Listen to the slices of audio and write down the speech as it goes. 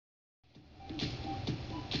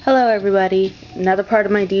Hello everybody, another part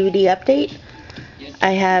of my DVD update.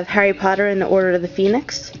 I have Harry Potter and the Order of the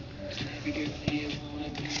Phoenix,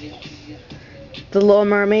 The Little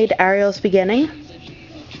Mermaid, Ariel's Beginning,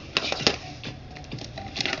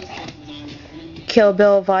 Kill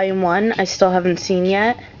Bill Volume 1, I still haven't seen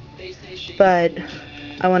yet, but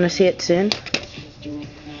I want to see it soon.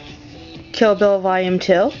 Kill Bill Volume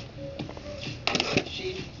 2,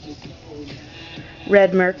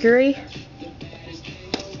 Red Mercury,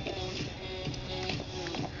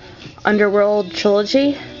 Underworld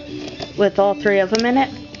Trilogy, with all three of them in it,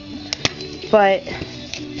 but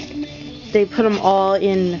they put them all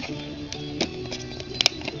in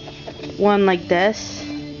one like this,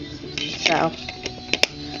 so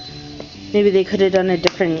maybe they could have done a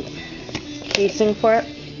different casing for it.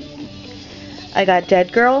 I got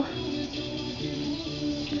Dead Girl,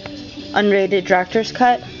 unrated director's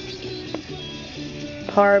cut,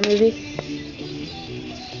 horror movie.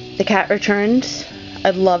 The Cat Returns. I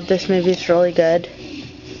love this movie, it's really good.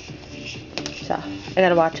 So, I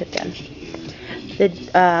gotta watch it again.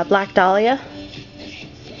 The Black Dahlia.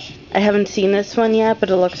 I haven't seen this one yet, but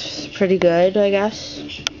it looks pretty good, I guess.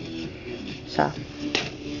 So.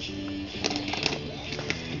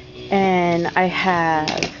 And I have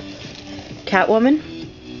Catwoman.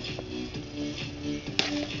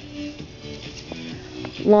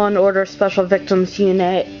 Law and Order Special Victims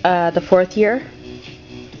Unit, the 4th year.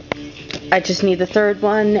 I just need the 3rd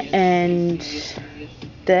one, and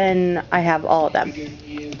then I have all of them.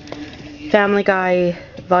 Family Guy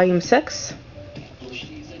Volume 6.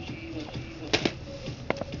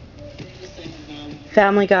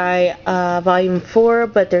 Family Guy Volume 4,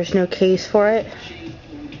 but there's no case for it.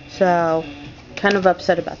 So, kind of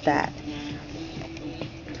upset about that.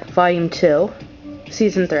 Volume 2.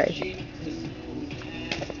 Season 3.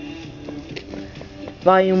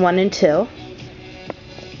 Volume 1 and 2.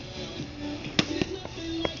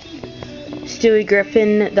 Stewie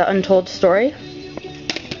Griffin, The Untold Story.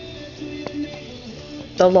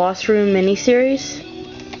 The Lost Room miniseries.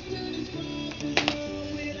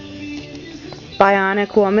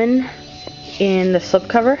 Bionic Woman in the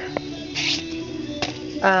slipcover.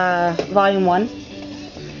 Volume 1.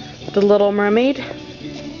 The Little Mermaid.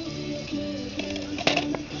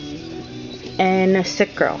 And A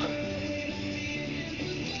Sick Girl.